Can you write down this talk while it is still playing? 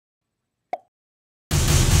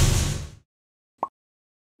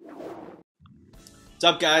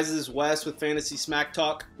What's up, guys? This is Wes with Fantasy Smack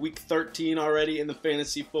Talk. Week 13 already in the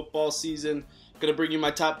fantasy football season. Going to bring you my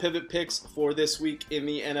top pivot picks for this week in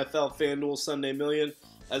the NFL FanDuel Sunday Million,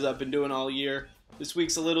 as I've been doing all year. This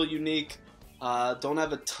week's a little unique. Don't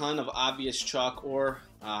have a ton of obvious chalk or,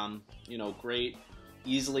 great,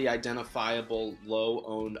 easily identifiable,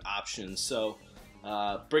 low-owned options. So,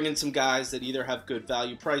 bringing some guys that either have good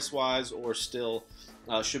value price-wise or still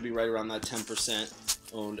should be right around that 10%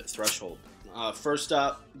 owned threshold. First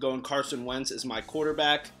up, going Carson Wentz is my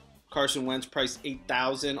quarterback. Carson Wentz priced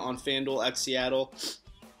 $8,000 on FanDuel at Seattle.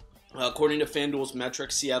 According to FanDuel's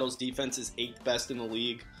metrics, Seattle's defense is 8th best in the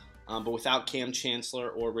league. But without Cam Chancellor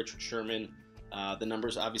or Richard Sherman, the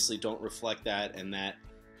numbers obviously don't reflect that, and that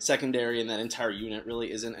secondary and that entire unit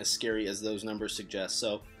really isn't as scary as those numbers suggest.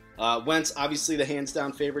 So Wentz, obviously the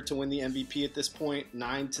hands-down favorite to win the MVP at this point,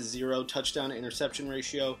 9-0 touchdown to interception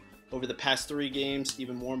ratio. Over the past 3 games,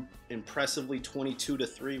 even more impressively,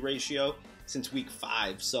 22-3 ratio since week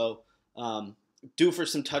 5. So due for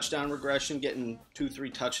some touchdown regression, getting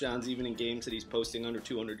 2-3 touchdowns even in games that he's posting under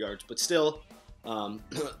 200 yards. But still,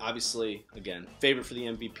 obviously, again, favorite for the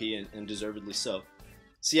MVP and deservedly so.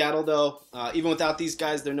 Seattle, though, even without these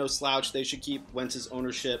guys, they're no slouch. They should keep Wentz's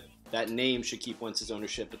ownership. That name should keep Wentz's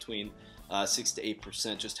ownership between 6 to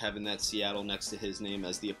 8%, just having that Seattle next to his name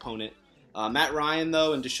as the opponent. Matt Ryan,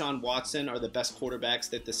 though, and Deshaun Watson are the best quarterbacks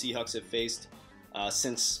that the Seahawks have faced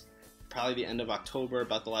since probably the end of October,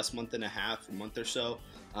 about the last month and a half, a month or so.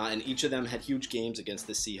 And each of them had huge games against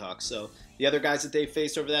the Seahawks. So the other guys that they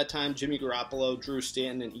faced over that time, Jimmy Garoppolo, Drew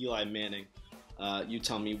Stanton, and Eli Manning. You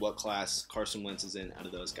tell me what class Carson Wentz is in out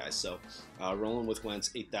of those guys. So rolling with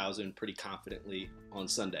Wentz, 8,000 pretty confidently on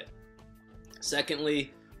Sunday.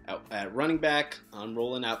 Secondly, at running back, I'm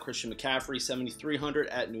rolling out Christian McCaffrey, 7,300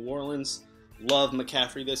 at New Orleans. Love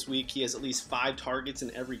McCaffrey this week. He has at least 5 targets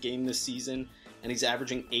in every game this season, and he's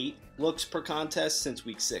averaging 8 looks per contest since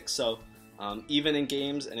week 6. So even in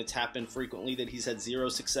games, and it's happened frequently that he's had 0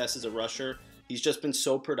 success as a rusher, he's just been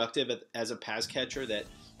so productive as a pass catcher that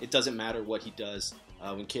it doesn't matter what he does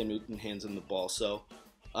when Cam Newton hands him the ball. So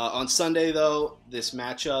on Sunday, though, this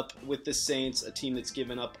matchup with the Saints, a team that's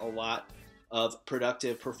given up a lot of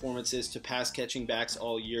productive performances to pass-catching backs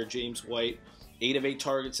all year. James White, 8 of 8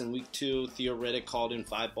 targets in week 2. Theo Riddick called in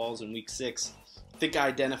 5 balls in week 6. I think I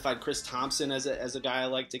identified Chris Thompson as a guy I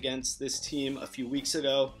liked against this team a few weeks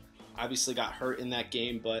ago. Obviously got hurt in that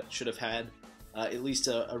game, but should have had at least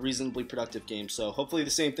a reasonably productive game. So hopefully the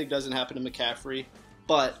same thing doesn't happen to McCaffrey.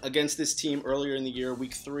 But against this team earlier in the year,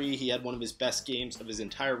 week 3, he had one of his best games of his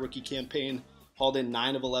entire rookie campaign. Hauled in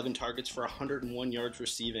 9 of 11 targets for 101 yards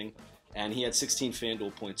receiving, and he had 16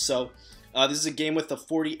 FanDuel points. So this is a game with a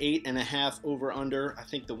 48.5 over-under, I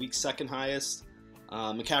think the week's second highest.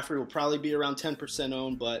 McCaffrey will probably be around 10%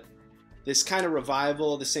 owned, but this kind of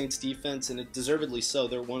revival of the Saints defense, and it deservedly so,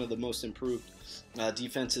 they're one of the most improved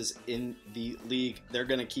defenses in the league. They're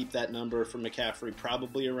going to keep that number for McCaffrey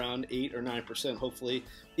probably around 8 or 9%, hopefully.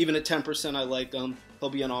 Even at 10%, I like him. He'll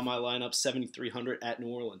be in all my lineups, 7,300 at New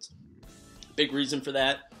Orleans. Big reason for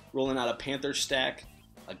that, rolling out a Panthers stack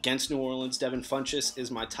against New Orleans. Devin Funchess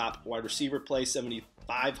is my top wide receiver play,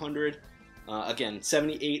 7,500. Again,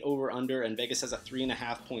 78 over-under, and Vegas has a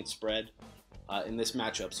 3.5 point spread in this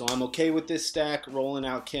matchup. So I'm okay with this stack, rolling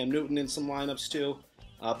out Cam Newton in some lineups too.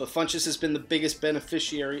 But Funchess has been the biggest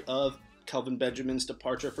beneficiary of Kelvin Benjamin's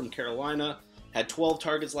departure from Carolina. Had 12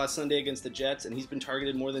 targets last Sunday against the Jets, and he's been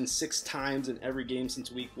targeted more than 6 times in every game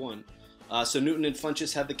since week 1. So Newton and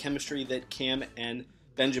Funchess have the chemistry that Cam and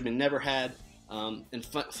Benjamin never had. And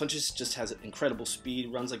Funchess just has incredible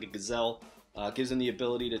speed, runs like a gazelle, gives him the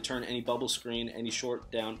ability to turn any bubble screen, any short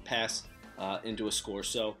down pass into a score.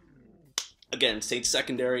 So, again, Saints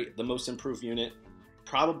secondary, the most improved unit,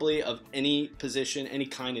 probably of any position, any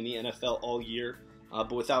kind in the NFL all year.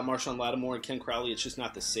 But without Marshawn Lattimore and Ken Crowley, it's just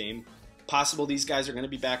not the same. Possible these guys are going to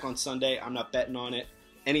be back on Sunday. I'm not betting on it.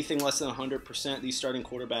 Anything less than 100%, these starting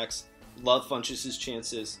quarterbacks love Funchess'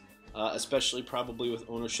 chances, especially probably with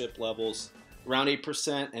ownership levels around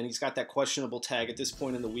 8%, and he's got that questionable tag at this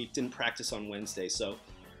point in the week. Didn't practice on Wednesday, so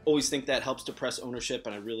always think that helps depress ownership,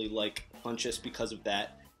 and I really like Funchess because of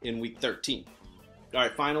that in week 13. All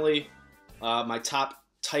right, finally, my top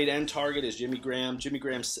tight end target is Jimmy Graham. Jimmy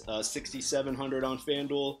Graham's 6,700 on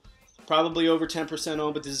FanDuel. Probably over 10%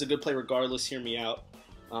 owned, but this is a good play regardless. Hear me out.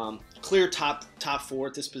 Clear top 4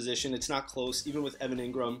 at this position. It's not close. Even with Evan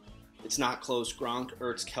Ingram, it's not close. Gronk,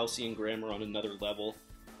 Ertz, Kelsey, and Graham are on another level.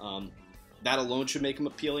 That alone should make him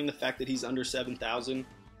appealing, the fact that he's under 7,000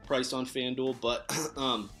 priced on FanDuel. But,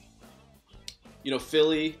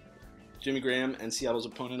 Philly, Jimmy Graham, and Seattle's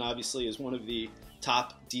opponent, obviously, is one of the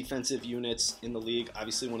top defensive units in the league.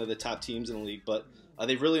 Obviously, one of the top teams in the league, but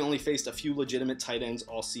they've really only faced a few legitimate tight ends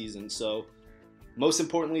all season. So, most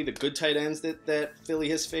importantly, the good tight ends that Philly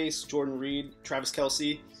has faced, Jordan Reed, Travis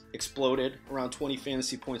Kelce, exploded around 20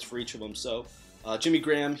 fantasy points for each of them. So, Jimmy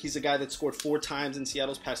Graham, he's a guy that scored 4 times in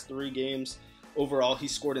Seattle's past 3 games. Overall, he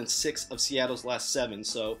scored in 6 of Seattle's last 7.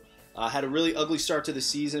 So, had a really ugly start to the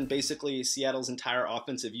season. Basically, Seattle's entire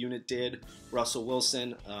offensive unit did. Russell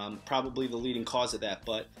Wilson, probably the leading cause of that.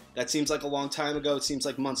 But that seems like a long time ago. It seems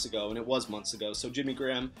like months ago, and it was months ago. So Jimmy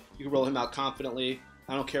Graham, you can roll him out confidently.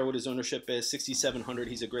 I don't care what his ownership is. 6,700,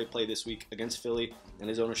 he's a great play this week against Philly, and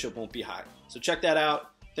his ownership won't be high. So check that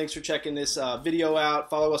out. Thanks for checking this video out.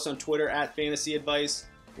 Follow us on Twitter at Fantasy Advice.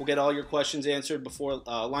 We'll get all your questions answered before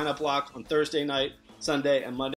lineup lock on Thursday night, Sunday, and Monday.